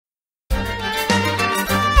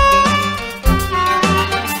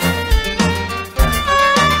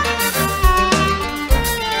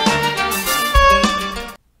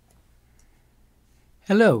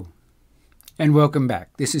Hello, and welcome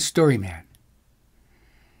back. This is Storyman.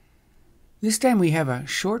 This time we have a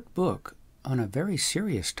short book on a very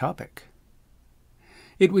serious topic.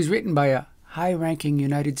 It was written by a high-ranking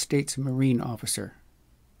United States Marine officer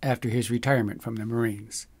after his retirement from the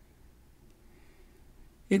Marines.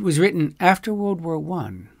 It was written after World War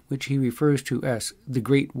I, which he refers to as the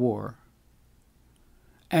Great War,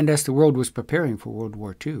 and as the world was preparing for World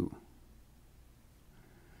War II.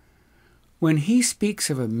 When he speaks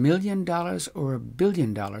of $1 million or $1 billion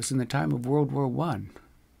in the time of World War I,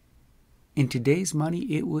 in today's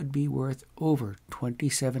money it would be worth over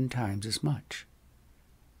 27 times as much.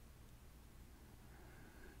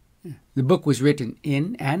 The book was written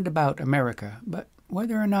in and about America, but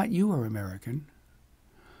whether or not you are American,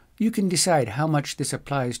 you can decide how much this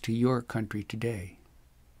applies to your country today.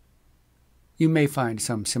 You may find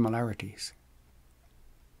some similarities.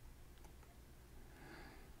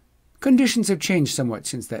 Conditions have changed somewhat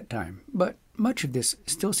since that time, but much of this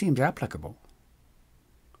still seems applicable.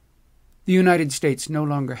 The United States no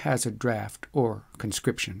longer has a draft or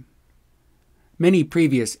conscription. Many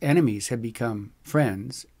previous enemies have become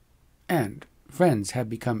friends, and friends have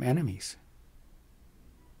become enemies.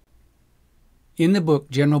 In the book,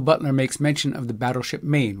 General Butler makes mention of the battleship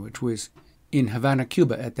Maine, which was in Havana,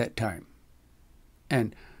 Cuba at that time,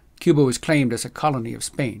 and Cuba was claimed as a colony of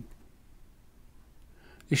Spain.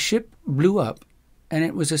 The ship blew up, and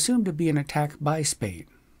it was assumed to be an attack by Spain,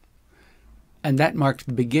 and that marked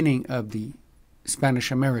the beginning of the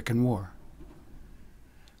Spanish-American War.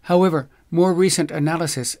 However, more recent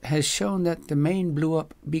analysis has shown that the Maine blew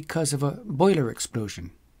up because of a boiler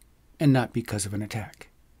explosion, and not because of an attack.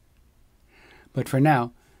 But for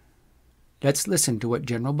now, let's listen to what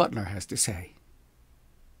General Butler has to say.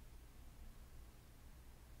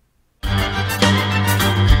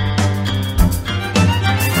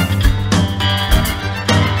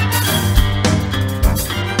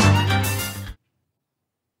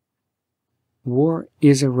 War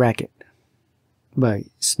is a Racket by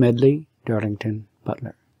Smedley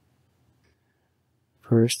Butler.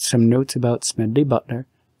 First, some notes about Smedley Butler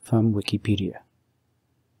from Wikipedia.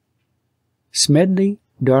 Smedley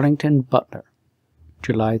Butler,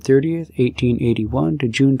 July 30th, 1881 to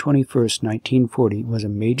June 21st, 1940, was a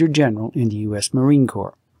Major General in the U.S. Marine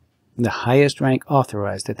Corps, the highest rank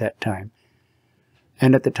authorized at that time,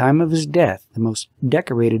 and at the time of his death, the most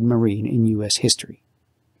decorated Marine in U.S. history.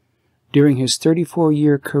 During his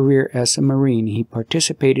 34-year career as a Marine, he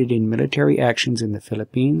participated in military actions in the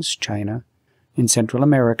Philippines, China, in Central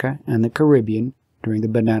America and the Caribbean during the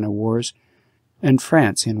Banana Wars, and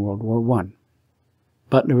France in World War I.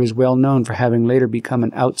 Butler is well known for having later become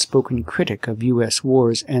an outspoken critic of U.S.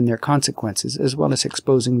 wars and their consequences, as well as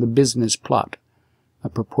exposing the business plot, a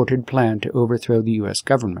purported plan to overthrow the U.S.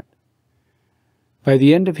 government. By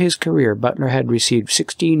the end of his career, Butler had received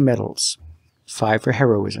 16 medals, 5 for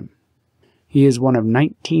heroism. He is one of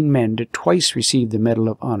 19 men to twice receive the Medal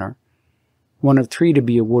of Honor, one of 3 to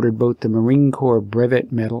be awarded both the Marine Corps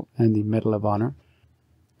Brevet Medal and the Medal of Honor,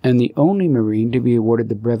 and the only Marine to be awarded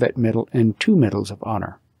the Brevet Medal and 2 Medals of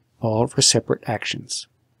Honor, all for separate actions.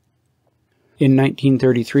 In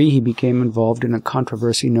 1933, he became involved in a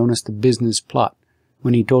controversy known as the business plot,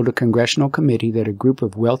 when he told a congressional committee that a group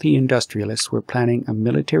of wealthy industrialists were planning a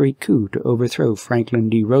military coup to overthrow Franklin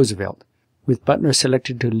D. Roosevelt, with Butler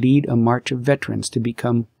selected to lead a march of veterans to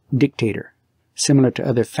become dictator, similar to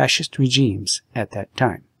other fascist regimes at that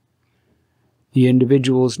time. The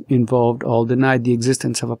individuals involved all denied the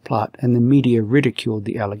existence of a plot, and the media ridiculed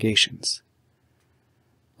the allegations.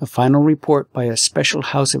 A final report by a special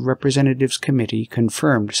House of Representatives committee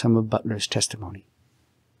confirmed some of Butler's testimony.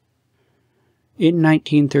 In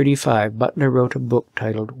 1935, Butler wrote a book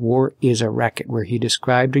titled War is a Racket, where he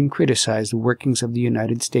described and criticized the workings of the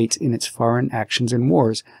United States in its foreign actions and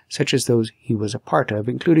wars, such as those he was a part of,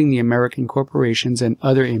 including the American corporations and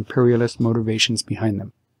other imperialist motivations behind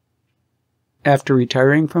them. After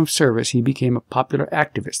retiring from service, he became a popular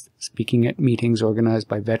activist, speaking at meetings organized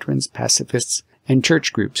by veterans, pacifists, and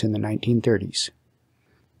church groups in the 1930s.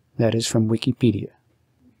 That is from Wikipedia.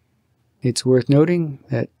 It's worth noting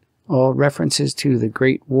that all references to the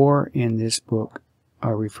Great War in this book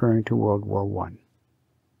are referring to World War I.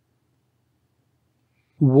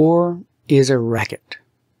 War is a Racket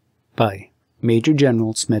by Major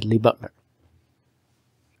General Smedley Butler.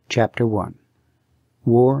 Chapter 1.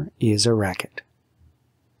 War is a Racket.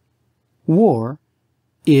 War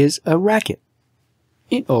is a racket.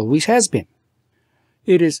 It always has been.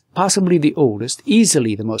 It is possibly the oldest,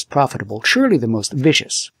 easily the most profitable, surely the most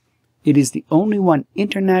vicious. It is the only one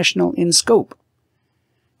international in scope.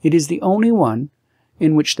 It is the only one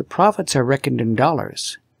in which the profits are reckoned in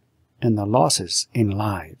dollars and the losses in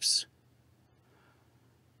lives.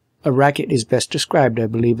 A racket is best described, I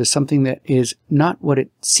believe, as something that is not what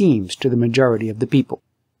it seems to the majority of the people.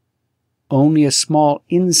 Only a small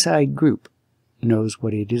inside group knows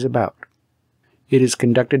what it is about. It is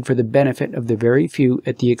conducted for the benefit of the very few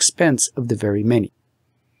at the expense of the very many.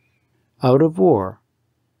 Out of war,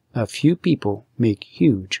 a few people make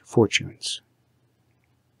huge fortunes.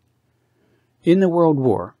 In the World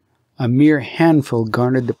War, a mere handful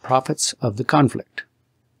garnered the profits of the conflict.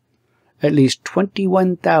 At least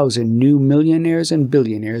 21,000 new millionaires and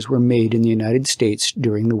billionaires were made in the United States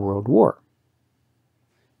during the World War.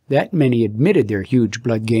 That many admitted their huge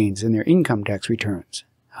blood gains in their income tax returns.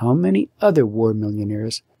 How many other war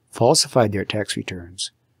millionaires falsified their tax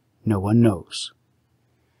returns? No one knows.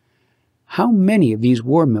 How many of these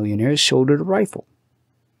war millionaires shouldered a rifle?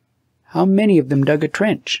 How many of them dug a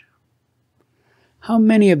trench? How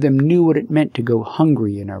many of them knew what it meant to go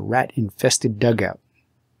hungry in a rat-infested dugout?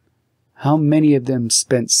 How many of them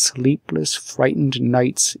spent sleepless, frightened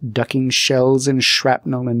nights ducking shells and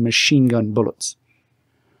shrapnel and machine gun bullets?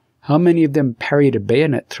 How many of them parried a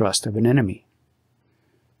bayonet thrust of an enemy?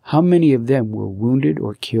 How many of them were wounded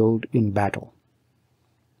or killed in battle?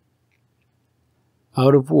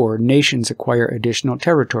 Out of war, nations acquire additional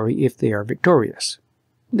territory if they are victorious.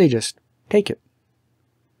 They just take it.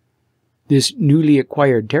 This newly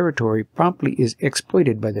acquired territory promptly is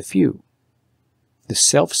exploited by the few, the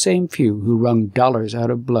self-same few who wrung dollars out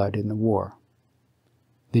of blood in the war.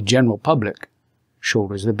 The general public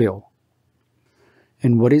shoulders the bill.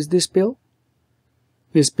 And what is this bill?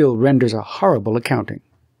 This bill renders a horrible accounting.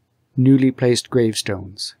 Newly placed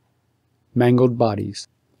gravestones, mangled bodies,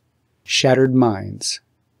 shattered minds,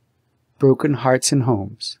 broken hearts and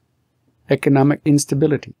homes, economic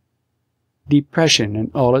instability, depression and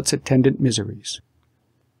all its attendant miseries,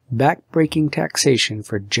 back-breaking taxation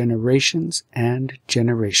for generations and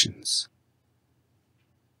generations.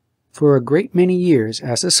 For a great many years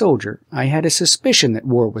as a soldier, I had a suspicion that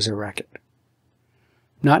war was a racket.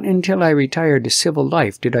 Not until I retired to civil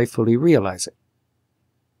life did I fully realize it.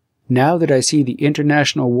 Now that I see the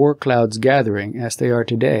international war clouds gathering as they are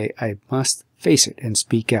today, I must face it and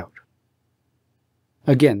speak out.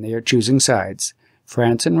 Again, they are choosing sides.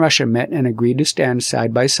 France and Russia met and agreed to stand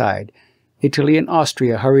side by side. Italy and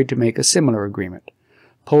Austria hurried to make a similar agreement.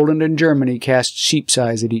 Poland and Germany cast sheep's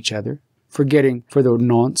eyes at each other, forgetting for the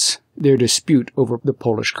nonce their dispute over the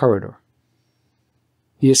Polish corridor.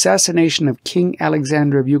 The assassination of King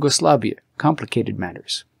Alexander of Yugoslavia complicated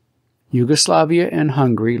matters. Yugoslavia and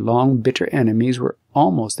Hungary, long bitter enemies, were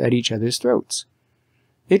almost at each other's throats.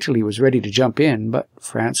 Italy was ready to jump in, but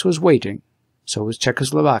France was waiting. So was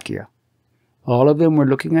Czechoslovakia. All of them were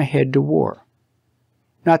looking ahead to war.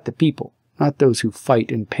 Not the people, not those who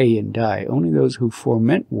fight and pay and die, only those who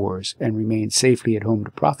foment wars and remain safely at home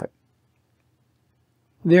to profit.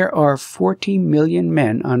 There are 40 million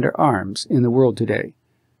men under arms in the world today,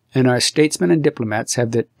 and our statesmen and diplomats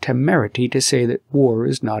have the temerity to say that war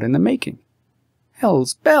is not in the making.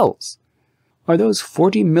 Hell's bells! Are those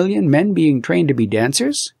 40 million men being trained to be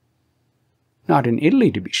dancers? Not in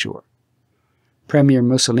Italy, to be sure. Premier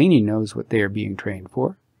Mussolini knows what they are being trained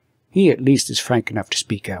for. He at least is frank enough to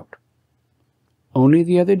speak out. Only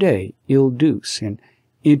the other day, Il Duce, in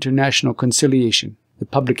International Conciliation, the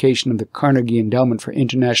publication of the Carnegie Endowment for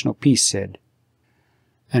International Peace, said,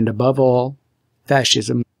 "And above all,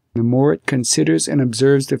 fascism, the more it considers and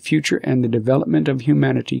observes the future and the development of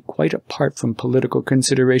humanity quite apart from political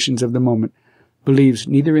considerations of the moment, believes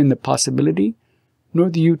neither in the possibility nor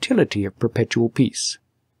the utility of perpetual peace.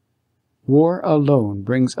 War alone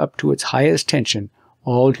brings up to its highest tension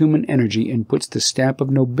all human energy and puts the stamp of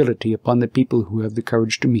nobility upon the people who have the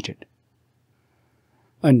courage to meet it."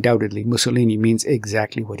 Undoubtedly, Mussolini means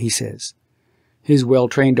exactly what he says. His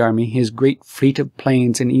well-trained army, his great fleet of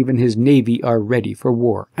planes, and even his navy are ready for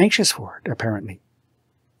war, anxious for it, apparently.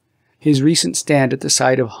 His recent stand at the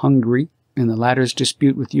side of Hungary in the latter's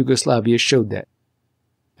dispute with Yugoslavia showed that,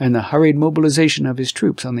 and the hurried mobilization of his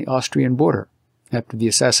troops on the Austrian border after the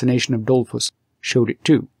assassination of Dollfuss showed it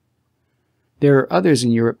too. There are others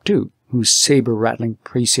in Europe too, whose saber-rattling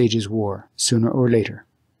presages war, sooner or later.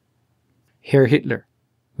 Herr Hitler,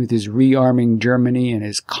 with his rearming Germany and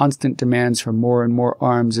his constant demands for more and more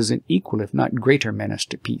arms, is an equal if not greater menace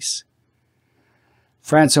to peace.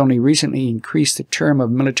 France only recently increased the term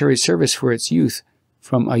of military service for its youth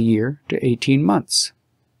from a year to 18 months.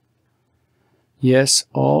 Yes,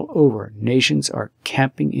 all over, nations are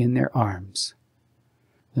camping in their arms.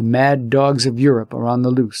 The mad dogs of Europe are on the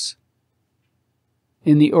loose.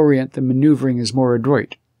 In the Orient, the maneuvering is more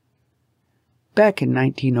adroit. back in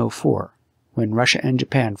 1904, when Russia and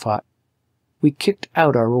Japan fought, we kicked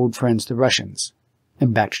out our old friends the Russians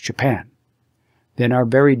and backed Japan. Then our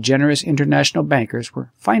very generous international bankers were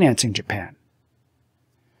financing Japan.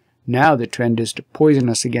 Now the trend is to poison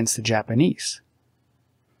us against the Japanese.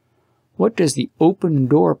 What does the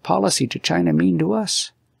open-door policy to China mean to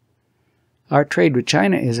us? Our trade with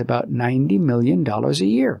China is about $90 million a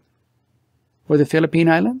year. Or the Philippine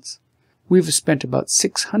Islands? We've spent about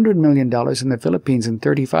 $600 million in the Philippines in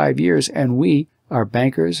 35 years, and we, our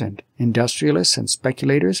bankers and industrialists and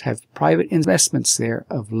speculators, have private investments there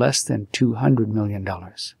of less than $200 million.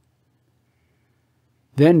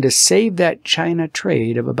 Then to save that China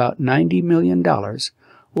trade of about $90 million,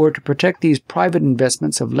 or to protect these private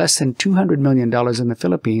investments of less than $200 million in the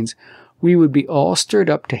Philippines, we would be all stirred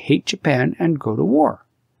up to hate Japan and go to war.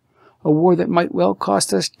 A war that might well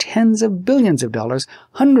cost us tens of billions of dollars,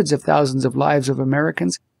 hundreds of thousands of lives of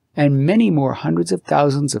Americans, and many more hundreds of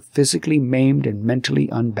thousands of physically maimed and mentally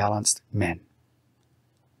unbalanced men.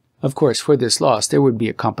 Of course, for this loss there would be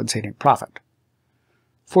a compensating profit.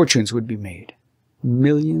 Fortunes would be made.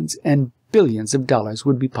 Millions and billions of dollars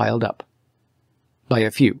would be piled up. By a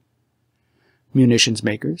few. Munitions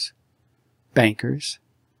makers, bankers,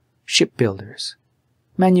 shipbuilders,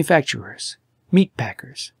 manufacturers, meat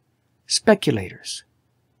packers, speculators.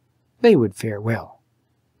 They would fare well.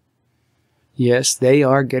 Yes, they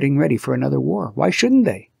are getting ready for another war. Why shouldn't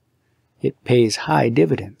they? It pays high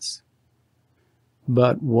dividends.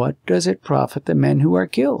 But what does it profit the men who are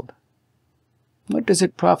killed? What does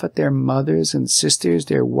it profit their mothers and sisters,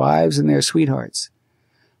 their wives and their sweethearts?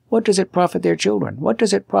 What does it profit their children? What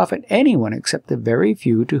does it profit anyone except the very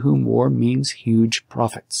few to whom war means huge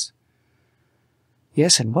profits?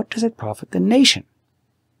 Yes, and what does it profit the nation?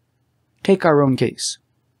 Take our own case.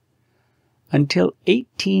 Until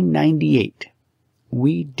 1898,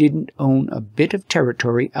 we didn't own a bit of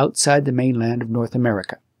territory outside the mainland of North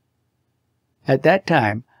America. At that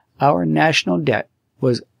time, our national debt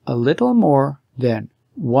was a little more than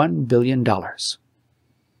 $1 billion.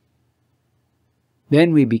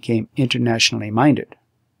 Then we became internationally minded.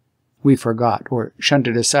 We forgot or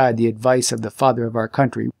shunted aside the advice of the father of our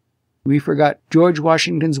country. We forgot George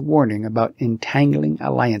Washington's warning about entangling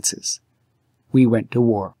alliances. We went to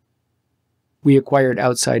war. We acquired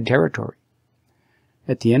outside territory.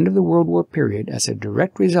 At the end of the World War period, as a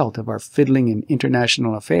direct result of our fiddling in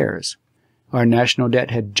international affairs, our national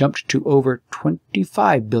debt had jumped to over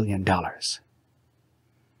 $25 billion.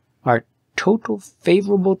 Our total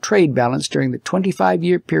favorable trade balance during the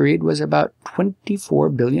 25-year period was about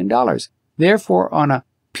 $24 billion. Therefore, on a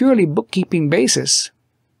purely bookkeeping basis,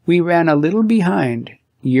 we ran a little behind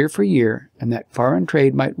year for year, and that foreign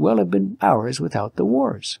trade might well have been ours without the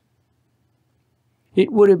wars.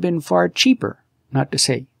 It would have been far cheaper, not to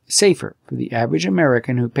say safer, for the average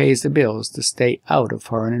American who pays the bills to stay out of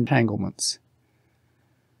foreign entanglements.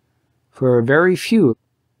 For a very few,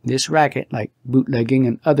 this racket, like bootlegging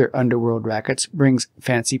and other underworld rackets, brings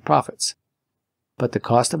fancy profits. But the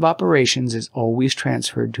cost of operations is always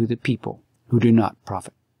transferred to the people who do not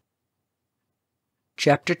profit.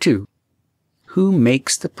 Chapter 2. Who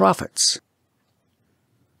makes the profits?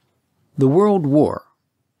 The World War,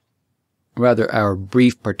 rather our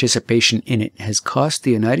brief participation in it, has cost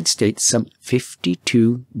the United States some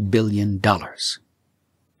 $52 billion.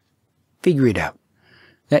 Figure it out.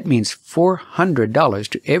 That means $400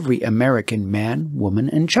 to every American man, woman,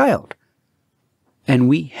 and child. And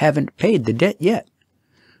we haven't paid the debt yet.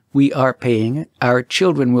 We are paying it, our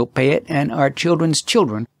children will pay it, and our children's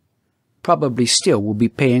children probably still will be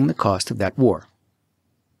paying the cost of that war.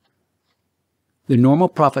 The normal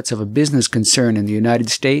profits of a business concern in the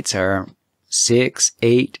United States are 6,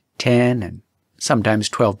 8, 10, and sometimes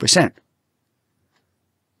 12%.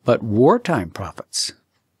 But wartime profits,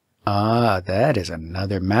 that is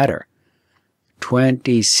another matter.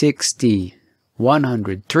 20, 60,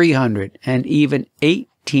 100, 300, and even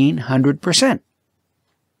 1,800%.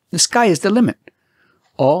 The sky is the limit.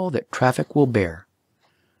 All that traffic will bear.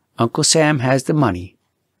 Uncle Sam has the money.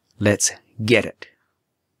 Let's get it.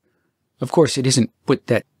 Of course, it isn't put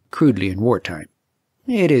that crudely in wartime.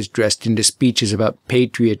 It is dressed into speeches about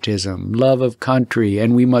patriotism, love of country,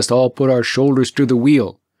 and we must all put our shoulders to the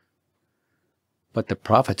wheel. But the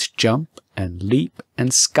profits jump and leap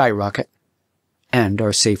and skyrocket and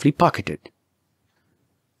are safely pocketed.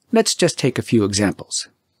 Let's just take a few examples.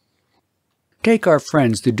 Take our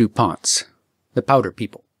friends the DuPonts, the powder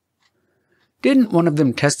people. Didn't one of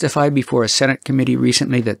them testify before a Senate committee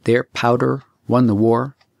recently that their powder won the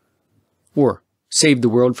war? Or saved the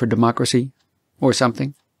world for democracy? Or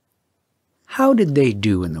something? How did they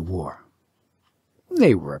do in the war?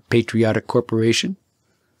 They were a patriotic corporation.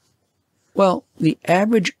 Well, the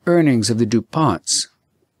average earnings of the DuPonts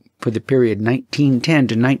for the period 1910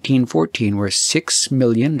 to 1914 were $6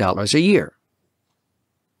 million a year.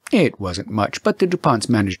 It wasn't much, but the DuPonts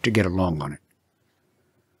managed to get along on it.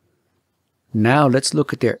 Now let's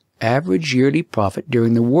look at their average yearly profit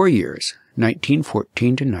during the war years,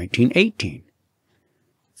 1914 to 1918.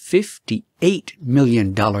 $58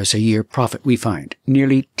 million a year profit we find,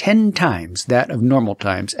 nearly 10 times that of normal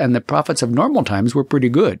times, and the profits of normal times were pretty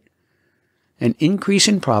good. An increase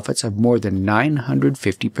in profits of more than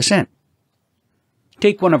 950%.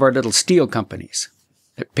 Take one of our little steel companies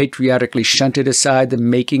that patriotically shunted aside the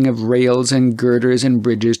making of rails and girders and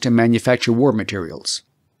bridges to manufacture war materials.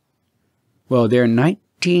 Well, their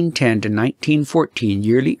 1910 to 1914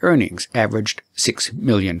 yearly earnings averaged $6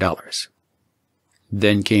 million.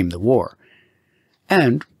 Then came the war,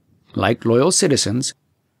 and, like loyal citizens,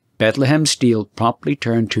 Bethlehem Steel promptly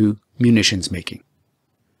turned to munitions making.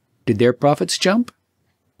 Did their profits jump,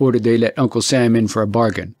 or did they let Uncle Sam in for a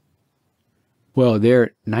bargain? Well,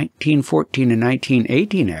 their 1914 and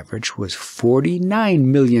 1918 average was $49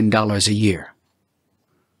 million a year.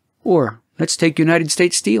 Or, let's take United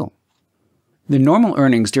States Steel. The normal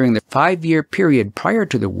earnings during the 5-year period prior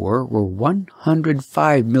to the war were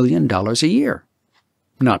 $105 million a year.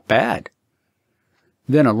 Not bad.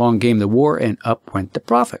 Then along came the war, and up went the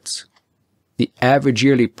profits. The average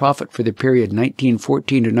yearly profit for the period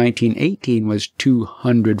 1914 to 1918 was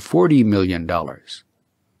 $240 million.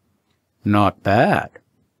 Not bad.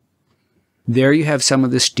 There you have some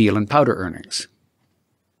of the steel and powder earnings.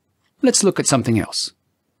 Let's look at something else.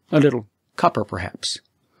 A little copper, perhaps.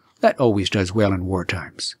 That always does well in war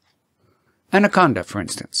times. Anaconda, for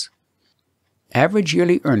instance. Average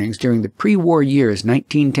yearly earnings during the pre-war years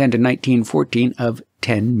 1910 to 1914 of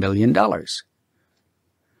 $10 million.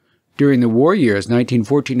 During the war years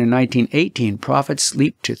 1914 and 1918, profits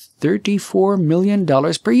leaped to $34 million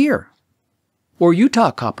per year. Or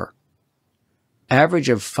Utah Copper. Average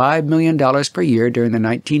of $5 million per year during the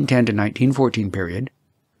 1910 to 1914 period,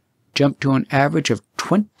 jumped to an average of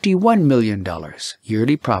 $21 million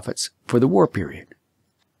yearly profits for the war period.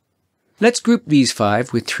 Let's group these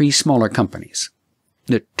 5 with 3 smaller companies.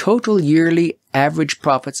 The total yearly average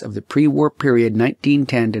profits of the pre-war period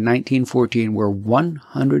 1910 to 1914 were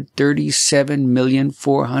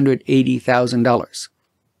 $137,480,000.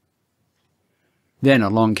 Then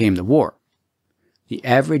along came the war. The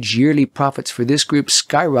average yearly profits for this group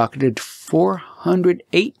skyrocketed to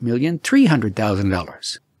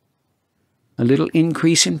 $408,300,000. A little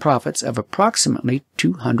increase in profits of approximately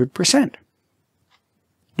 200%.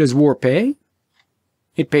 Does war pay?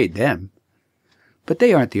 It paid them. But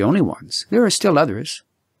they aren't the only ones. There are still others.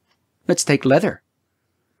 Let's take leather.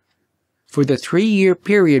 For the 3-year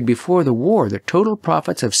period before the war, the total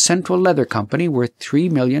profits of Central Leather Company were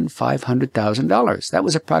 $3,500,000. That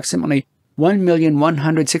was approximately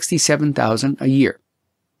 $1,167,000 a year.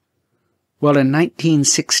 Well, in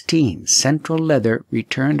 1916, Central Leather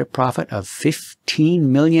returned a profit of $15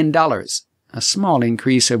 million, a small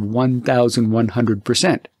increase of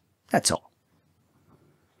 1,100%. That's all.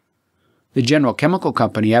 The General Chemical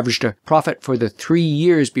Company averaged a profit for the 3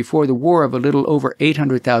 years before the war of a little over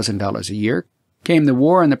 $800,000 a year. Came the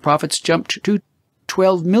war and the profits jumped to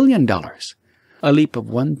 $12 million, a leap of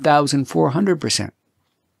 1,400%.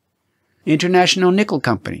 International Nickel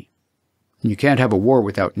Company, you can't have a war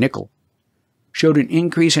without nickel, showed an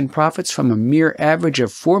increase in profits from a mere average of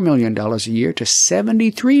 $4 million a year to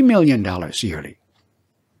 $73 million yearly.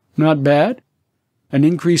 Not bad. An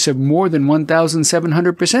increase of more than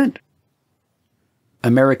 1,700%.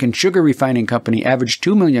 American Sugar Refining Company averaged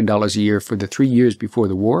 $2 million a year for the 3 years before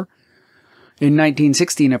the war. In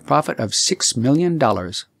 1916, a profit of $6 million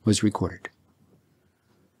was recorded.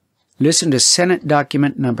 Listen to Senate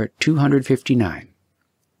document number 259.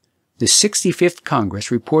 The 65th Congress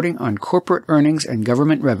reporting on corporate earnings and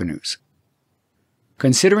government revenues.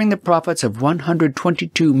 Considering the profits of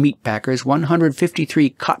 122 meat packers, 153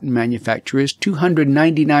 cotton manufacturers,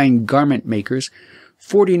 299 garment makers,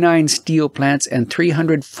 49 steel plants, and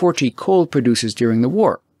 340 coal producers during the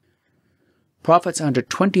war, profits under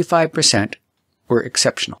 25% were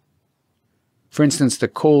exceptional. For instance, the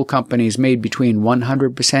coal companies made between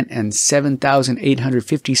 100% and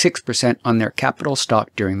 7,856% on their capital stock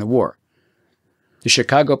during the war. The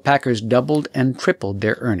Chicago Packers doubled and tripled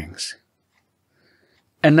their earnings.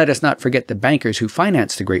 And let us not forget the bankers who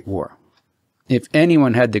financed the Great War. If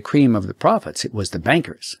anyone had the cream of the profits, it was the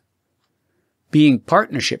bankers. Being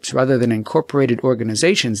partnerships rather than incorporated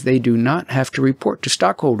organizations, they do not have to report to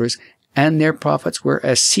stockholders, and their profits were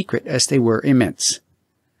as secret as they were immense.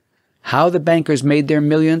 How the bankers made their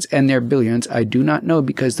millions and their billions, I do not know,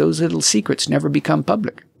 because those little secrets never become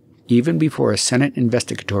public, even before a Senate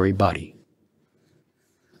investigatory body.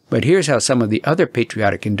 But here's how some of the other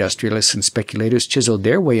patriotic industrialists and speculators chiseled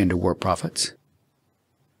their way into war profits.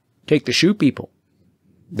 Take the shoe people.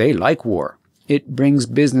 They like war. It brings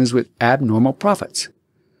business with abnormal profits.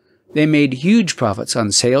 They made huge profits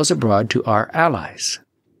on sales abroad to our allies.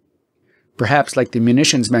 Perhaps like the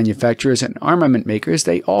munitions manufacturers and armament makers,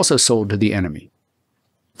 they also sold to the enemy.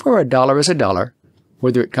 For a dollar is a dollar,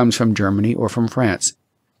 whether it comes from Germany or from France.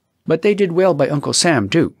 But they did well by Uncle Sam,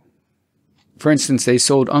 too. For instance, they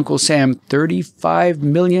sold Uncle Sam 35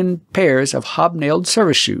 million pairs of hobnailed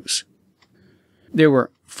service shoes. There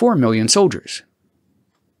were 4 million soldiers.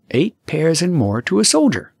 8 pairs and more to a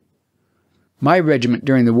soldier. My regiment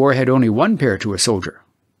during the war had only 1 pair to a soldier.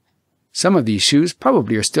 Some of these shoes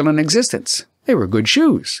probably are still in existence. They were good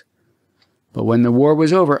shoes. But when the war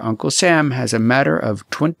was over, Uncle Sam has a matter of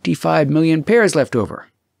 25 million pairs left over.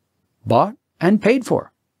 Bought and paid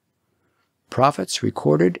for. Profits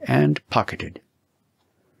recorded and pocketed.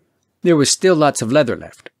 There was still lots of leather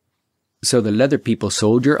left. So the leather people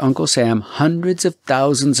sold your Uncle Sam hundreds of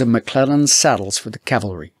thousands of McClellan's saddles for the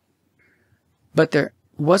cavalry. But there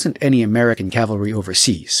wasn't any American cavalry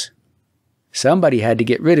overseas. Somebody had to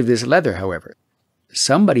get rid of this leather, however.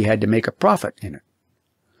 Somebody had to make a profit in it.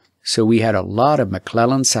 So we had a lot of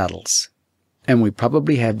McClellan saddles, and we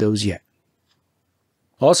probably have those yet.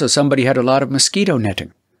 Also, somebody had a lot of mosquito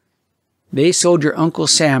netting. They sold your Uncle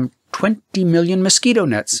Sam 20 million mosquito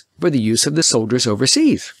nets for the use of the soldiers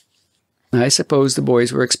overseas. I suppose the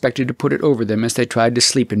boys were expected to put it over them as they tried to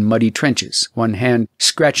sleep in muddy trenches, one hand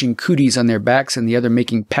scratching cooties on their backs and the other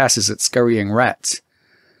making passes at scurrying rats.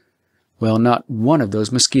 Well, not one of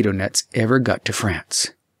those mosquito nets ever got to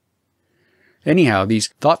France. Anyhow, these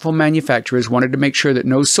thoughtful manufacturers wanted to make sure that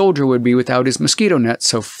no soldier would be without his mosquito net,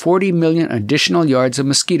 so 40 million additional yards of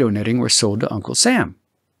mosquito netting were sold to Uncle Sam.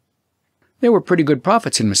 There were pretty good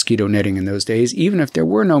profits in mosquito netting in those days, even if there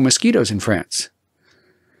were no mosquitoes in France.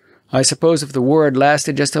 I suppose if the war had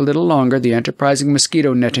lasted just a little longer, the enterprising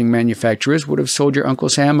mosquito netting manufacturers would have sold your Uncle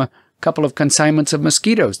Sam a couple of consignments of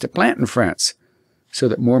mosquitoes to plant in France, so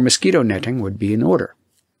that more mosquito netting would be in order.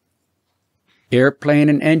 Airplane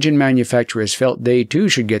and engine manufacturers felt they too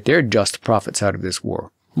should get their just profits out of this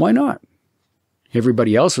war. Why not?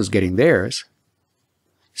 Everybody else was getting theirs.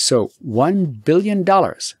 So $1 billion,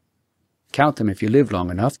 count them if you live long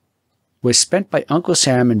enough, was spent by Uncle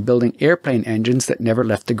Sam in building airplane engines that never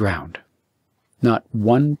left the ground. Not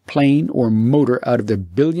one plane or motor out of the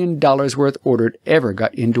 $1 billion worth ordered ever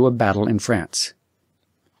got into a battle in France.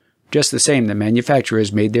 Just the same, the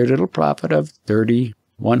manufacturers made their little profit of 30,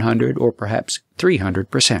 100, or perhaps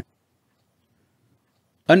 300%.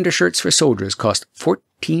 Undershirts for soldiers cost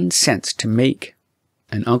 14 cents to make,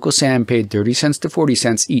 and Uncle Sam paid 30 cents to 40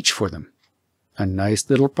 cents each for them. A nice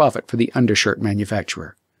little profit for the undershirt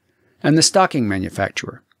manufacturer, and the stocking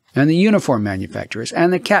manufacturer, and the uniform manufacturers,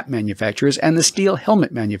 and the cap manufacturers, and the steel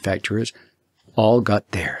helmet manufacturers all got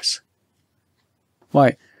theirs.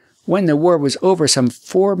 Why, when the war was over, some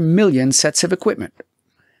 4 million sets of equipment,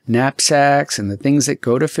 knapsacks and the things that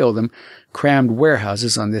go to fill them, crammed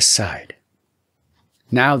warehouses on this side.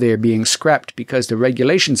 Now they are being scrapped because the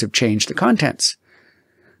regulations have changed the contents.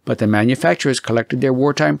 But the manufacturers collected their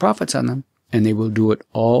wartime profits on them, and they will do it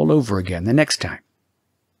all over again the next time.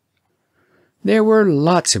 There were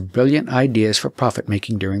lots of brilliant ideas for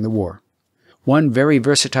profit-making during the war. One very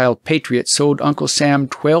versatile patriot sold Uncle Sam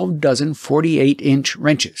 12 dozen 48-inch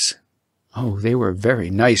wrenches. Oh, they were very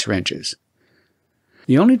nice wrenches.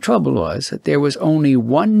 The only trouble was that there was only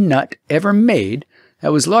one nut ever made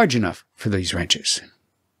that was large enough for these wrenches.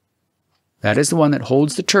 That is the one that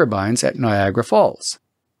holds the turbines at Niagara Falls.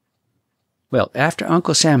 Well, after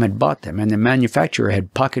Uncle Sam had bought them and the manufacturer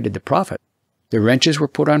had pocketed the profit, the wrenches were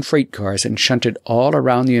put on freight cars and shunted all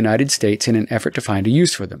around the United States in an effort to find a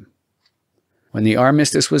use for them. When the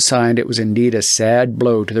armistice was signed, it was indeed a sad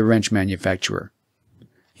blow to the wrench manufacturer.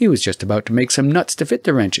 He was just about to make some nuts to fit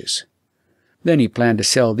the wrenches. Then he planned to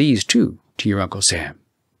sell these, too, to your Uncle Sam.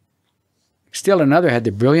 Still another had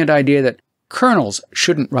the brilliant idea that colonels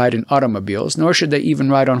shouldn't ride in automobiles, nor should they even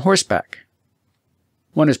ride on horseback.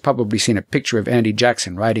 One has probably seen a picture of Andy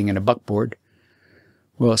Jackson riding in a buckboard.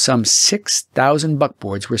 Well, some 6,000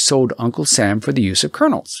 buckboards were sold to Uncle Sam for the use of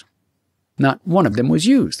colonels. Not one of them was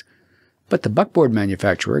used, but the buckboard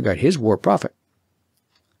manufacturer got his war profit.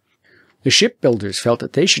 The shipbuilders felt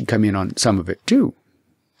that they should come in on some of it, too.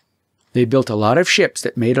 They built a lot of ships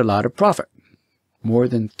that made a lot of profit, more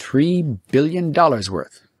than $3 billion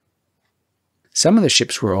worth. Some of the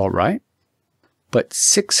ships were all right, but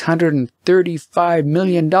 $635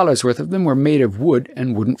 million worth of them were made of wood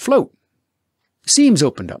and wouldn't float. Seams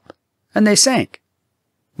opened up, and they sank.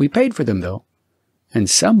 We paid for them, though, and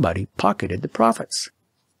somebody pocketed the profits.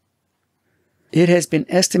 It has been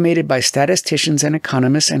estimated by statisticians and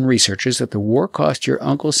economists and researchers that the war cost your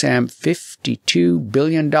Uncle Sam $52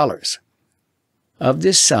 billion. Of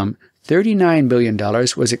this sum, $39 billion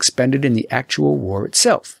was expended in the actual war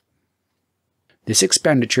itself. This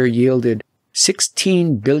expenditure yielded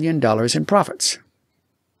 $16 billion in profits.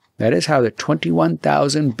 That is how the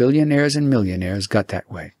 21,000 billionaires and millionaires got that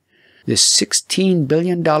way. This $16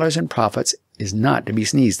 billion in profits is not to be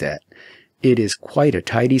sneezed at. It is quite a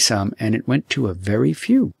tidy sum, and it went to a very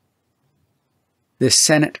few. The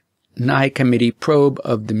Senate Nye Committee probe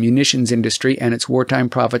of the munitions industry and its wartime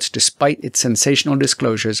profits, despite its sensational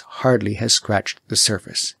disclosures, hardly has scratched the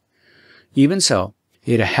surface. Even so,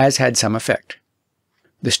 it has had some effect.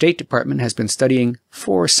 The State Department has been studying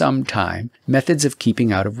for some time methods of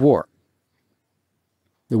keeping out of war.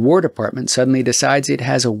 The War Department suddenly decides it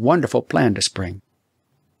has a wonderful plan to spring.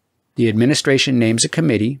 The administration names a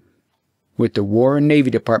committee, with the War and Navy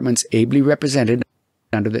Departments ably represented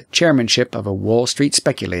under the chairmanship of a Wall Street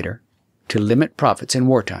speculator, to limit profits in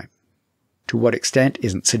wartime. To what extent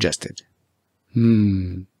isn't suggested.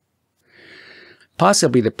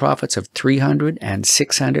 Possibly the profits of 300 and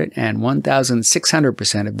 600 and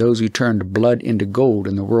 1,600% of those who turned blood into gold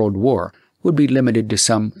in the World War would be limited to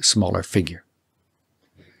some smaller figure.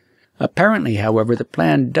 Apparently, however, the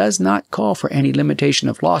plan does not call for any limitation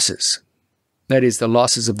of losses. That is, the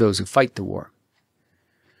losses of those who fight the war.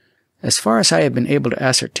 As far as I have been able to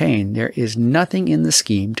ascertain, there is nothing in the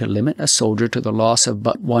scheme to limit a soldier to the loss of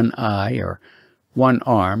but one eye or one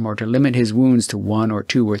arm, or to limit his wounds to 1 or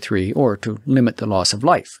 2 or 3, or to limit the loss of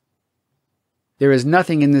life. There is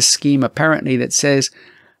nothing in this scheme apparently that says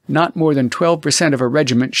not more than 12% of a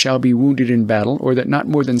regiment shall be wounded in battle, or that not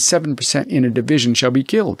more than 7% in a division shall be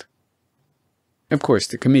killed. Of course,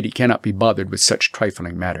 the committee cannot be bothered with such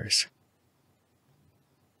trifling matters.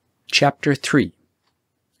 Chapter 3.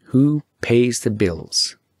 Who pays the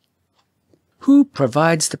bills? Who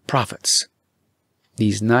provides the profits?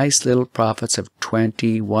 These nice little profits of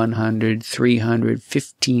 20, 100, 300,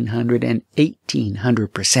 1,500, and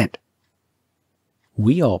 1,800%.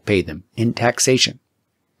 We all pay them in taxation.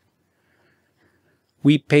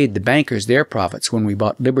 We paid the bankers their profits when we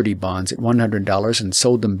bought Liberty bonds at $100 and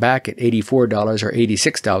sold them back at $84 or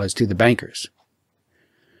 $86 to the bankers.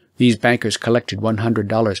 These bankers collected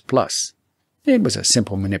 $100 plus. It was a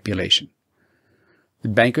simple manipulation. The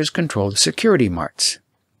bankers controlled the security marts.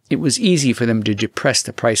 It was easy for them to depress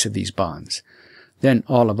the price of these bonds. Then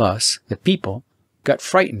all of us, the people, got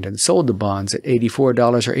frightened and sold the bonds at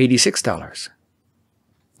 $84 or $86.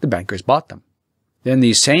 The bankers bought them. Then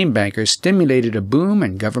these same bankers stimulated a boom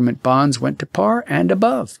and government bonds went to par and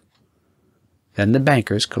above. Then the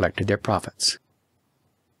bankers collected their profits.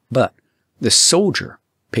 But the soldier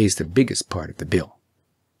pays the biggest part of the bill.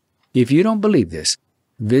 If you don't believe this,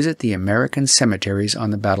 visit the American cemeteries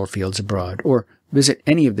on the battlefields abroad, or visit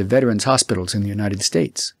any of the veterans' hospitals in the United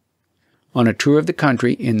States. On a tour of the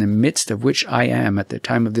country, in the midst of which I am at the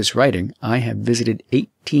time of this writing, I have visited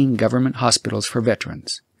 18 government hospitals for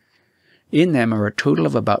veterans. In them are a total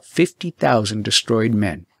of about 50,000 destroyed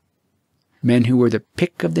men. Men who were the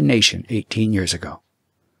pick of the nation 18 years ago.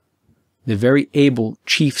 The very able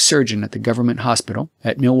chief surgeon at the government hospital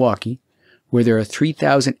at Milwaukee, where there are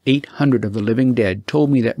 3,800 of the living dead, told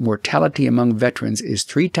me that mortality among veterans is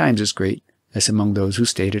 3 times as great as among those who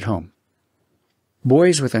stayed at home.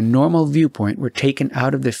 Boys with a normal viewpoint were taken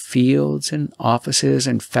out of the fields and offices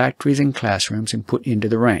and factories and classrooms and put into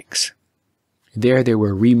the ranks. There they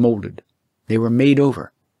were remolded. They were made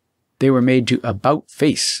over. They were made to about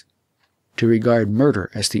face, to regard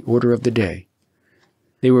murder as the order of the day.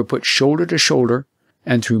 They were put shoulder to shoulder,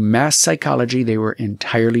 and through mass psychology they were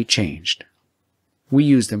entirely changed. We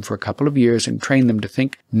used them for a couple of years and trained them to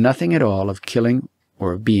think nothing at all of killing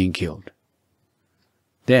or of being killed.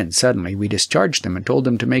 Then suddenly we discharged them and told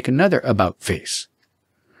them to make another about face.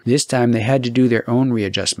 This time they had to do their own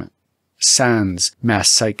readjustment. Sans mass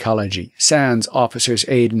psychology, sans officers'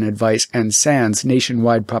 aid and advice, and sans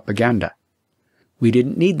nationwide propaganda. We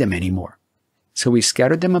didn't need them anymore. So we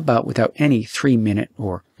scattered them about without any 3-minute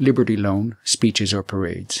or Liberty Loan speeches or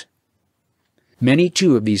parades. Many,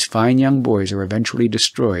 too, of these fine young boys are eventually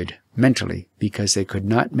destroyed mentally because they could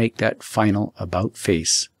not make that final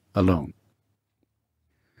about-face alone.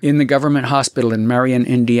 In the government hospital in Marion,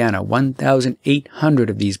 Indiana, 1,800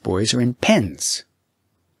 of these boys are in pens.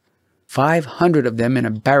 500 of them in a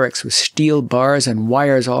barracks with steel bars and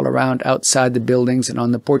wires all around outside the buildings and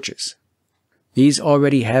on the porches. These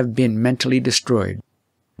already have been mentally destroyed.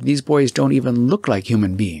 These boys don't even look like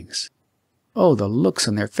human beings. Oh, the looks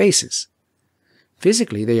on their faces!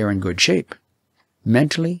 Physically, they are in good shape.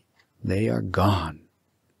 Mentally, they are gone.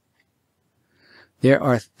 There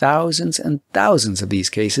are thousands and thousands of these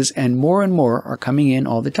cases, and more are coming in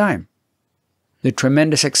all the time. The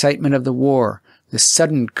tremendous excitement of the war, the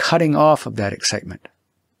sudden cutting off of that excitement.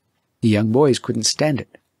 The young boys couldn't stand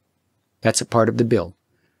it. That's a part of the bill.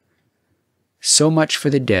 So much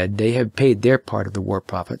for the dead, they have paid their part of the war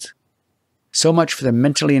profits. So much for the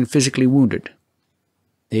mentally and physically wounded.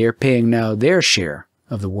 They are paying now their share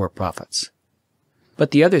of the war profits.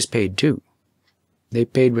 But the others paid too. They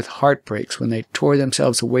paid with heartbreaks when they tore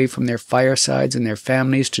themselves away from their firesides and their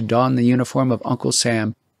families to don the uniform of Uncle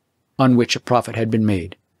Sam, on which a profit had been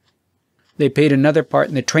made. They paid another part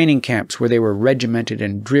in the training camps where they were regimented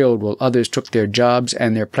and drilled while others took their jobs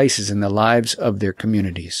and their places in the lives of their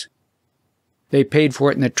communities. They paid for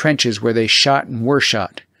it in the trenches where they shot and were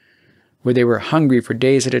shot, where they were hungry for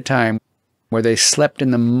days at a time, where they slept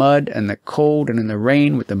in the mud and the cold and in the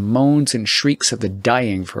rain with the moans and shrieks of the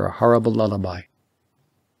dying for a horrible lullaby.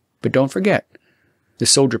 But don't forget, the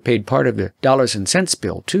soldier paid part of the dollars and cents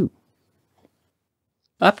bill, too.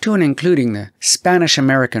 Up to and including the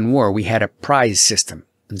Spanish-American War, we had a prize system,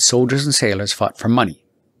 and soldiers and sailors fought for money.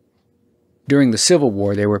 During the Civil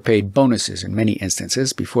War, they were paid bonuses in many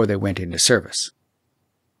instances before they went into service.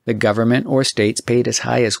 The government or states paid as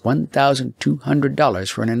high as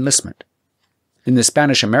 $1,200 for an enlistment. In the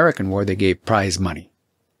Spanish-American War, they gave prize money.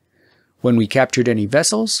 When we captured any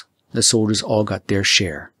vessels, the soldiers all got their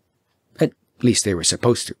share. At least they were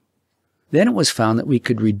supposed to. Then it was found that we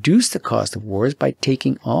could reduce the cost of wars by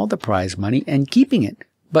taking all the prize money and keeping it,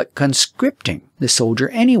 but conscripting the soldier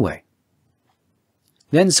anyway.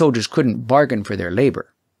 Then soldiers couldn't bargain for their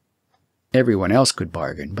labor. Everyone else could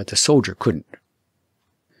bargain, but the soldier couldn't.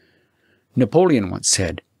 Napoleon once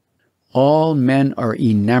said, "All men are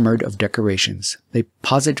enamored of decorations. They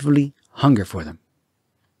positively hunger for them."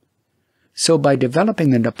 So by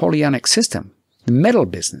developing the Napoleonic system, the medal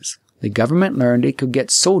business, the government learned it could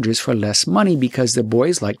get soldiers for less money because the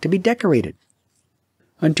boys liked to be decorated.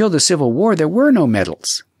 Until the Civil War, there were no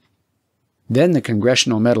medals. Then the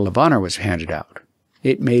Congressional Medal of Honor was handed out.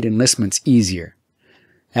 It made enlistments easier.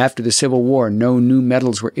 After the Civil War, no new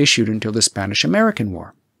medals were issued until the Spanish-American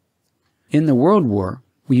War. In the World War,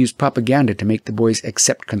 we used propaganda to make the boys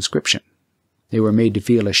accept conscription. They were made to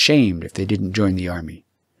feel ashamed if they didn't join the army.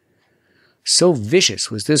 So vicious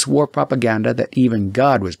was this war propaganda that even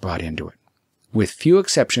God was brought into it. With few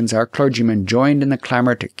exceptions, our clergymen joined in the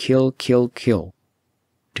clamor to kill, kill, kill.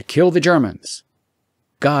 To kill the Germans.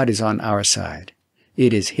 God is on our side.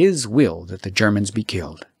 It is His will that the Germans be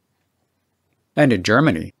killed. And in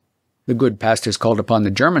Germany, the good pastors called upon the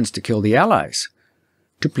Germans to kill the Allies,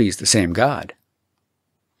 to please the same God.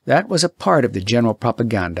 That was a part of the general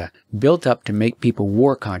propaganda built up to make people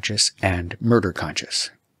war-conscious and murder-conscious.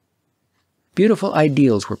 Beautiful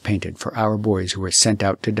ideals were painted for our boys who were sent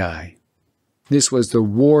out to die. This was the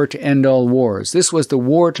war to end all wars. This was the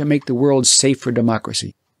war to make the world safe for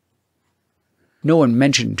democracy. No one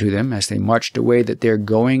mentioned to them as they marched away that their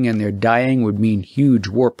going and their dying would mean huge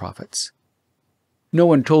war profits. No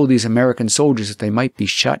one told these American soldiers that they might be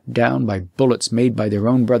shot down by bullets made by their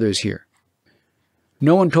own brothers here.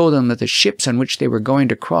 No one told them that the ships on which they were going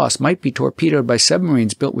to cross might be torpedoed by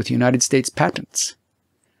submarines built with United States patents.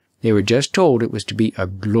 They were just told it was to be a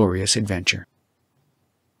glorious adventure.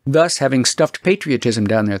 Thus, having stuffed patriotism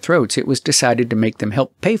down their throats, it was decided to make them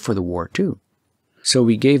help pay for the war, too. So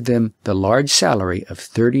we gave them the large salary of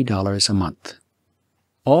 $30 a month.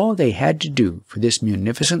 All they had to do for this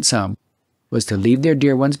munificent sum was to leave their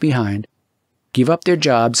dear ones behind, give up their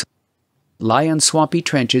jobs, lie in swampy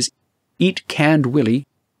trenches, eat canned willy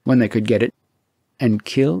when they could get it, and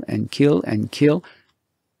kill and kill and kill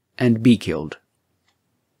and be killed.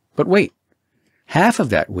 But wait, half of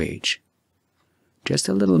that wage, just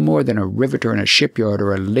a little more than a riveter in a shipyard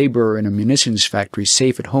or a laborer in a munitions factory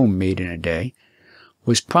safe at home made in a day,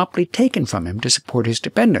 was promptly taken from him to support his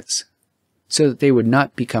dependents, so that they would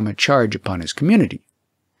not become a charge upon his community.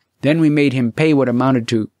 Then we made him pay what amounted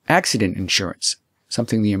to accident insurance,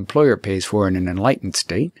 something the employer pays for in an enlightened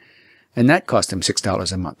state, and that cost him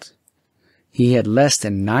 $6 a month. He had less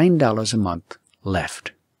than $9 a month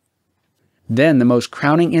left. Then, the most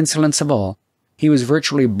crowning insolence of all, he was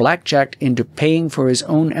virtually blackjacked into paying for his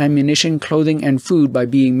own ammunition, clothing, and food by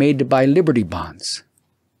being made to buy Liberty bonds.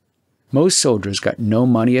 Most soldiers got no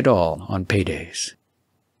money at all on paydays.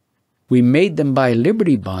 We made them buy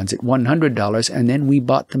Liberty bonds at $100, and then we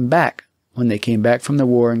bought them back when they came back from the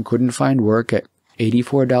war and couldn't find work at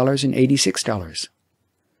 $84 and $86.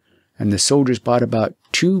 And the soldiers bought about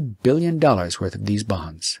 $2 billion worth of these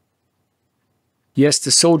bonds. Yes,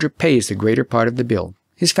 the soldier pays the greater part of the bill.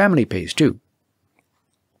 His family pays too.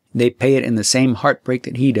 They pay it in the same heartbreak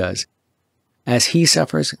that he does. As he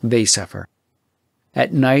suffers, they suffer.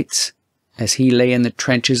 At nights, as he lay in the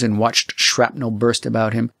trenches and watched shrapnel burst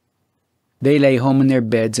about him, they lay home in their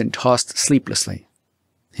beds and tossed sleeplessly.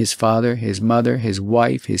 His father, his mother, his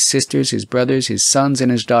wife, his sisters, his brothers, his sons,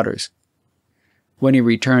 and his daughters. When he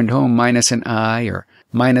returned home minus an eye or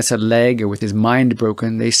minus a leg or with his mind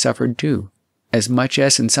broken, they suffered too, as much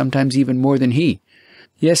as and sometimes even more than he.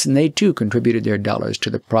 Yes, and they too contributed their dollars to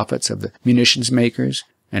the profits of the munitions makers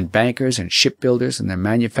and bankers and shipbuilders and the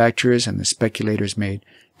manufacturers and the speculators made.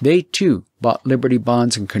 They too bought Liberty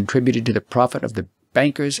bonds and contributed to the profit of the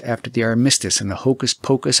bankers after the armistice and the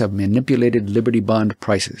hocus-pocus of manipulated Liberty bond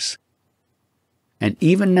prices. And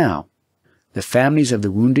even now, the families of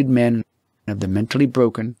the wounded men, of the mentally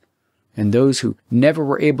broken, and those who never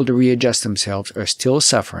were able to readjust themselves are still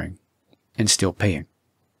suffering and still paying.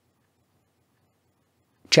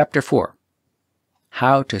 Chapter 4.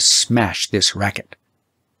 How to Smash This Racket.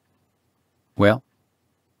 Well,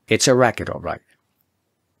 it's a racket, all right.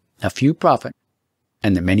 A few profit,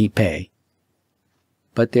 and the many pay.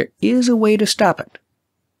 But there is a way to stop it.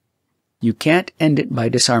 You can't end it by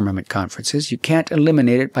disarmament conferences. You can't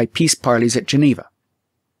eliminate it by peace parleys at Geneva.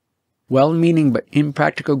 Well-meaning but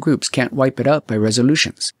impractical groups can't wipe it out by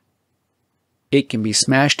resolutions. It can be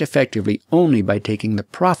smashed effectively only by taking the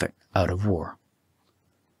profit out of war.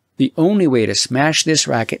 The only way to smash this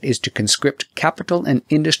racket is to conscript capital and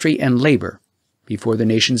industry and labor before the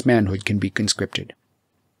nation's manhood can be conscripted.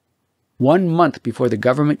 1 month before the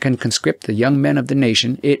government can conscript the young men of the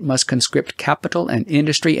nation, it must conscript capital and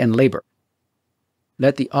industry and labor.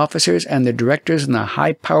 Let the officers and the directors and the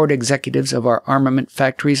high-powered executives of our armament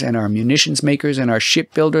factories and our munitions makers and our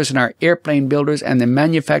shipbuilders and our airplane builders and the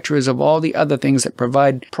manufacturers of all the other things that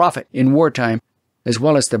provide profit in wartime, as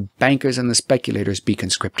well as the bankers and the speculators, be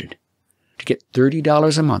conscripted, to get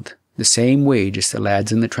 $30 a month, the same wage as the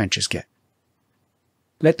lads in the trenches get.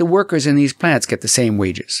 Let the workers in these plants get the same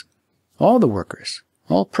wages. All the workers,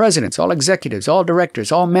 all presidents, all executives, all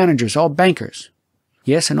directors, all managers, all bankers.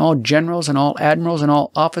 Yes, and all generals and all admirals and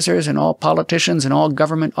all officers and all politicians and all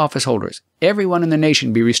government office holders. Everyone in the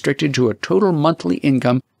nation be restricted to a total monthly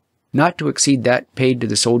income not to exceed that paid to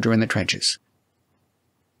the soldier in the trenches.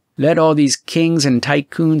 Let all these kings and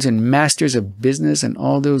tycoons and masters of business and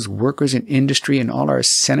all those workers in industry and all our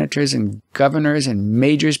senators and governors and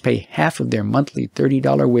majors pay half of their monthly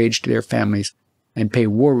 $30 wage to their families and pay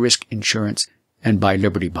war risk insurance and buy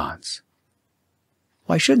Liberty bonds.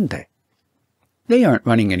 Why shouldn't they? They aren't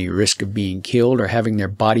running any risk of being killed or having their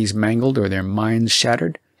bodies mangled or their minds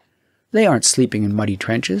shattered. They aren't sleeping in muddy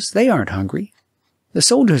trenches. They aren't hungry. The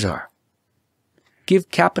soldiers are.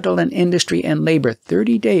 Give capital and industry and labor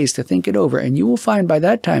 30 days to think it over, and you will find by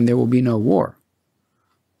that time there will be no war.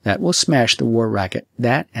 That will smash the war racket,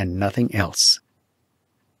 that and nothing else.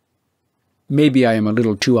 Maybe I am a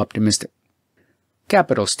little too optimistic.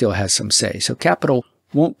 Capital still has some say, so capital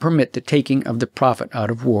won't permit the taking of the profit out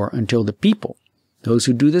of war until the people, those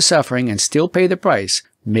who do the suffering and still pay the price,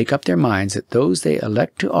 make up their minds that those they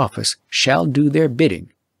elect to office shall do their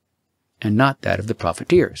bidding, and not that of the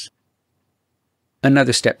profiteers.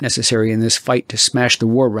 Another step necessary in this fight to smash the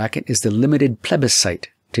war racket is the limited plebiscite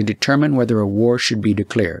to determine whether a war should be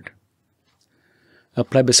declared. A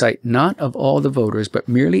plebiscite not of all the voters, but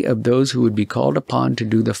merely of those who would be called upon to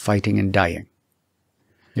do the fighting and dying.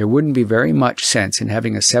 There wouldn't be very much sense in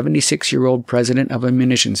having a 76-year-old president of a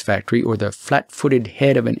munitions factory or the flat-footed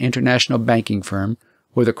head of an international banking firm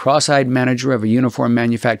or the cross-eyed manager of a uniform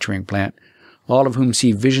manufacturing plant, all of whom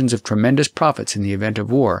see visions of tremendous profits in the event of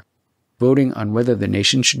war, voting on whether the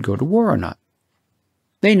nation should go to war or not.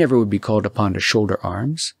 They never would be called upon to shoulder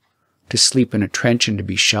arms, to sleep in a trench and to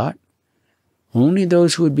be shot. Only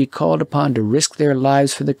those who would be called upon to risk their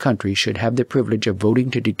lives for the country should have the privilege of voting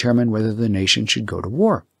to determine whether the nation should go to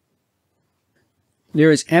war.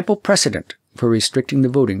 There is ample precedent for restricting the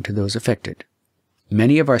voting to those affected.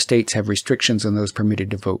 Many of our states have restrictions on those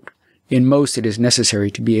permitted to vote. In most, it is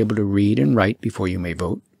necessary to be able to read and write before you may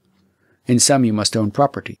vote. In some, you must own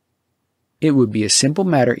property. It would be a simple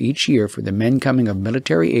matter each year for the men coming of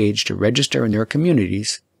military age to register in their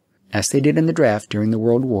communities, as they did in the draft during the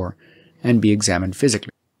World War, and be examined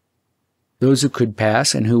physically. Those who could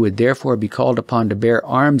pass and who would therefore be called upon to bear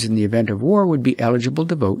arms in the event of war would be eligible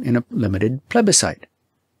to vote in a limited plebiscite.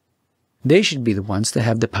 They should be the ones to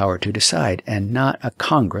have the power to decide, and not a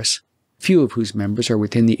Congress few of whose members are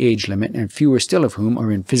within the age limit and fewer still of whom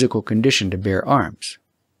are in physical condition to bear arms.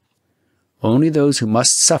 Only those who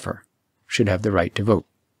must suffer should have the right to vote.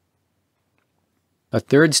 A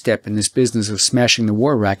third step in this business of smashing the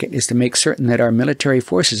war racket is to make certain that our military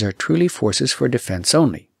forces are truly forces for defense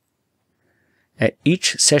only. At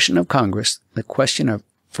each session of Congress, the question of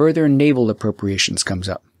further naval appropriations comes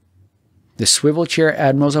up. The swivel chair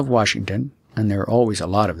admirals of Washington, and there are always a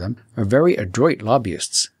lot of them, are very adroit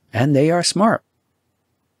lobbyists, and they are smart.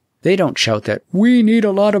 They don't shout that, "We need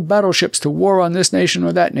a lot of battleships to war on this nation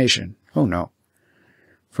or that nation." Oh no.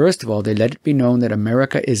 First of all, they let it be known that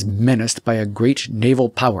America is menaced by a great naval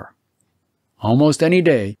power. Almost any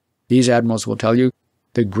day, these admirals will tell you,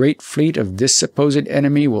 the great fleet of this supposed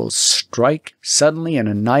enemy will strike suddenly and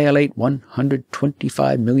annihilate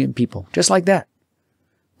 125 million people, just like that.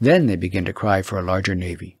 Then they begin to cry for a larger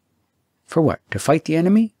navy. For what? To fight the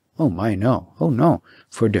enemy? Oh my, no. Oh no.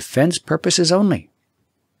 For defense purposes only.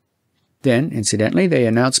 Then, incidentally, they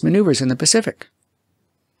announce maneuvers in the Pacific.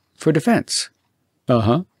 For defense.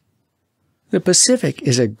 The Pacific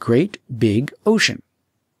is a great big ocean.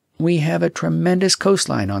 We have a tremendous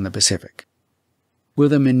coastline on the Pacific. Will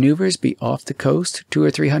the maneuvers be off the coast 200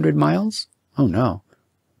 or 300 miles? Oh no.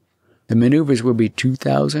 The maneuvers will be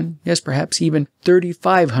 2,000, yes, perhaps even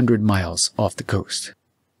 3,500 miles off the coast.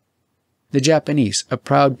 The Japanese, a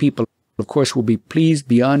proud people, of course, will be pleased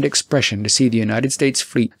beyond expression to see the United States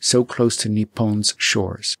fleet so close to Nippon's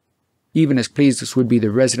shores. Even as pleased as would be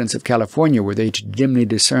the residents of California were they to dimly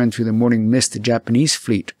discern through the morning mist the Japanese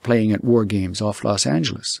fleet playing at war games off Los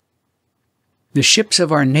Angeles. The ships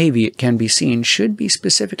of our Navy, it can be seen, should be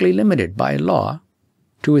specifically limited by law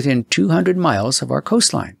to within 200 miles of our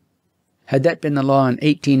coastline. Had that been the law in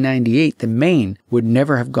 1898, the Maine would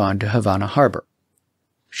never have gone to Havana Harbor.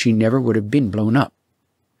 She never would have been blown up.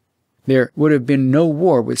 There would have been no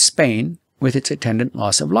war with Spain with its attendant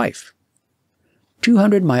loss of life.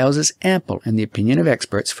 200 miles is ample, in the opinion of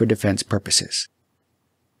experts, for defense purposes.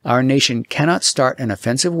 Our nation cannot start an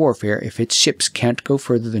offensive warfare if its ships can't go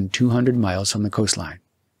further than 200 miles from the coastline.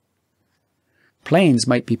 Planes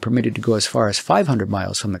might be permitted to go as far as 500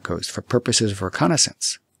 miles from the coast for purposes of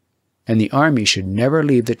reconnaissance, and the Army should never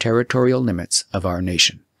leave the territorial limits of our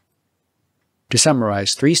nation. To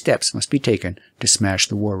summarize, 3 steps must be taken to smash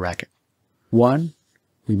the war racket. 1.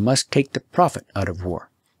 We must take the profit out of war.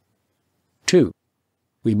 2.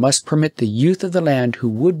 We must permit the youth of the land who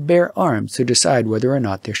would bear arms to decide whether or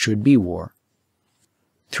not there should be war.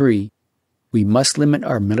 3. We must limit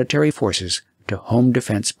our military forces to home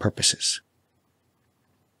defense purposes.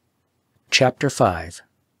 Chapter 5.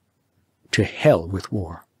 To Hell with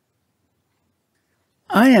War.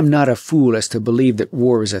 I am not a fool as to believe that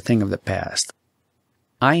war is a thing of the past.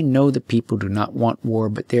 I know the people do not want war,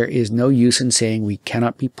 but there is no use in saying we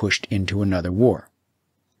cannot be pushed into another war.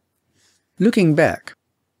 Looking back,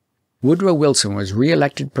 Woodrow Wilson was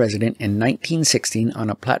re-elected president in 1916 on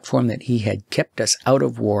a platform that he had kept us out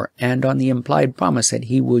of war and on the implied promise that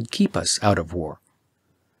he would keep us out of war.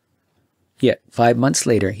 Yet, 5 months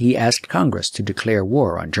later, he asked Congress to declare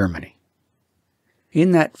war on Germany.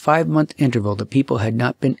 In that 5-month interval, the people had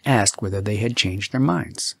not been asked whether they had changed their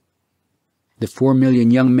minds. The 4 million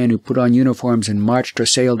young men who put on uniforms and marched or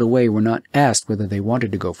sailed away were not asked whether they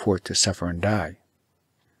wanted to go forth to suffer and die.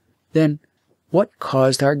 Then, what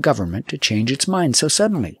caused our government to change its mind so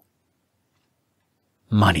suddenly?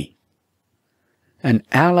 Money. An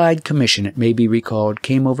Allied commission, it may be recalled,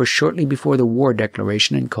 came over shortly before the war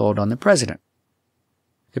declaration and called on the president.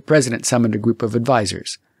 The president summoned a group of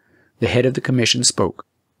advisers. The head of the commission spoke.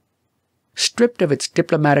 Stripped of its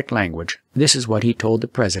diplomatic language, this is what he told the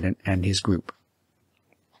president and his group.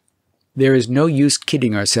 There is no use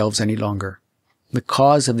kidding ourselves any longer. The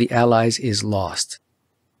cause of the Allies is lost.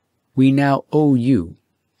 We now owe you,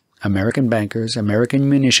 American bankers, American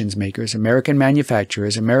munitions makers, American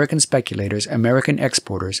manufacturers, American speculators, American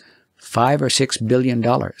exporters, $5 or $6 billion.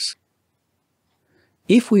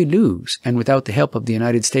 If we lose, and without the help of the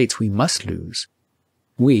United States we must lose,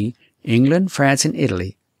 we, England, France, and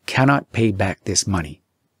Italy, cannot pay back this money.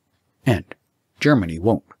 And Germany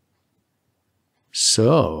won't.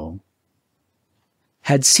 So,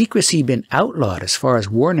 had secrecy been outlawed as far as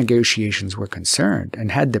war negotiations were concerned,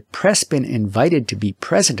 and had the press been invited to be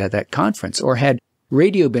present at that conference, or had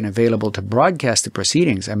radio been available to broadcast the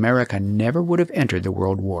proceedings, America never would have entered the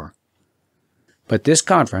World War. But this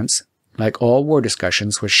conference, like all war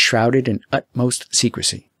discussions, was shrouded in utmost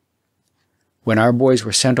secrecy. When our boys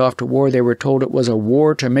were sent off to war, they were told it was a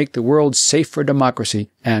war to make the world safe for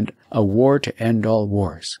democracy, and a war to end all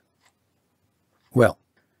wars. Well,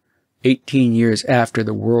 18 years after,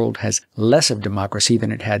 the world has less of democracy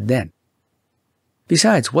than it had then,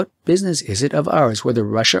 Besides, what business is it of ours whether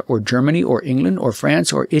Russia or Germany or England or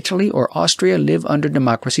France or Italy or Austria live under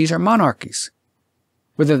democracies or monarchies?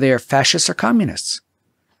 Whether they are fascists or communists?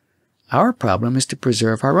 Our problem is to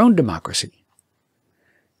preserve our own democracy.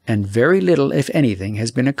 And very little, if anything,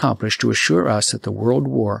 has been accomplished to assure us that the World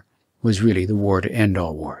War was really the war to end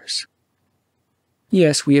all wars.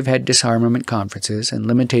 Yes, we have had disarmament conferences and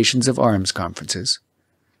limitations of arms conferences.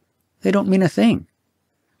 They don't mean a thing.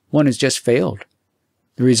 One has just failed.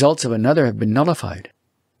 The results of another have been nullified.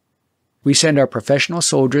 We send our professional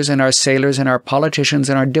soldiers and our sailors and our politicians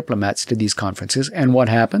and our diplomats to these conferences, and what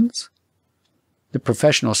happens? The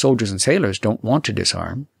professional soldiers and sailors don't want to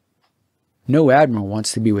disarm. No admiral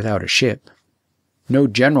wants to be without a ship. No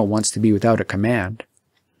general wants to be without a command.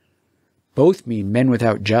 Both mean men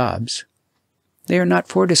without jobs. They are not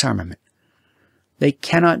for disarmament. They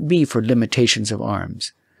cannot be for limitations of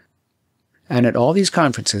arms. And at all these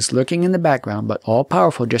conferences, lurking in the background but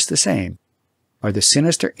all-powerful just the same, are the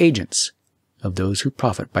sinister agents of those who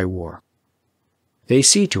profit by war. They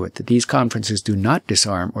see to it that these conferences do not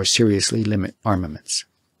disarm or seriously limit armaments.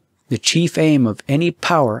 The chief aim of any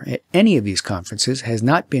power at any of these conferences has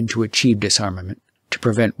not been to achieve disarmament, to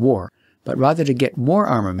prevent war, but rather to get more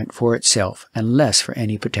armament for itself and less for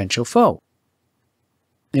any potential foe.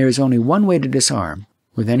 There is only one way to disarm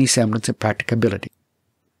with any semblance of practicability.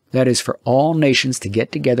 That is for all nations to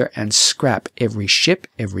get together and scrap every ship,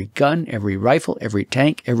 every gun, every rifle, every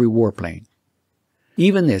tank, every warplane.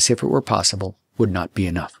 Even this, if it were possible, would not be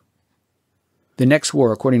enough. The next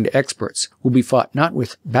war, according to experts, will be fought not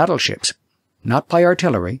with battleships, not by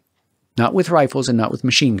artillery, not with rifles and not with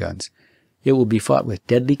machine guns. It will be fought with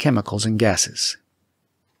deadly chemicals and gases.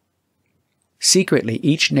 Secretly,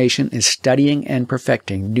 each nation is studying and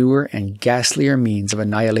perfecting newer and ghastlier means of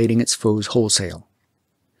annihilating its foes wholesale.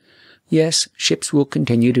 Yes, ships will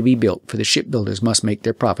continue to be built, for the shipbuilders must make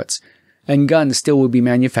their profits, and guns still will be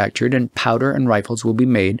manufactured, and powder and rifles will be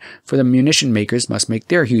made, for the munition makers must make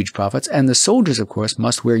their huge profits, and the soldiers, of course,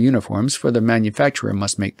 must wear uniforms, for the manufacturer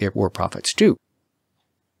must make their war profits too.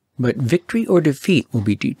 But victory or defeat will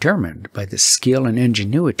be determined by the skill and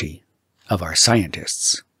ingenuity of our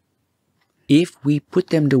scientists. If we put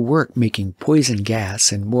them to work making poison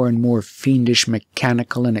gas and more fiendish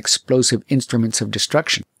mechanical and explosive instruments of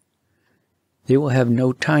destruction, they will have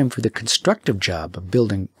no time for the constructive job of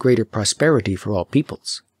building greater prosperity for all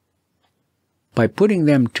peoples. By putting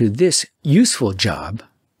them to this useful job,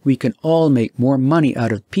 we can all make more money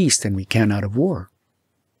out of peace than we can out of war,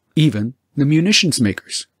 even the munitions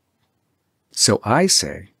makers. So I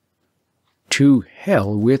say, to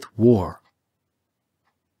hell with war.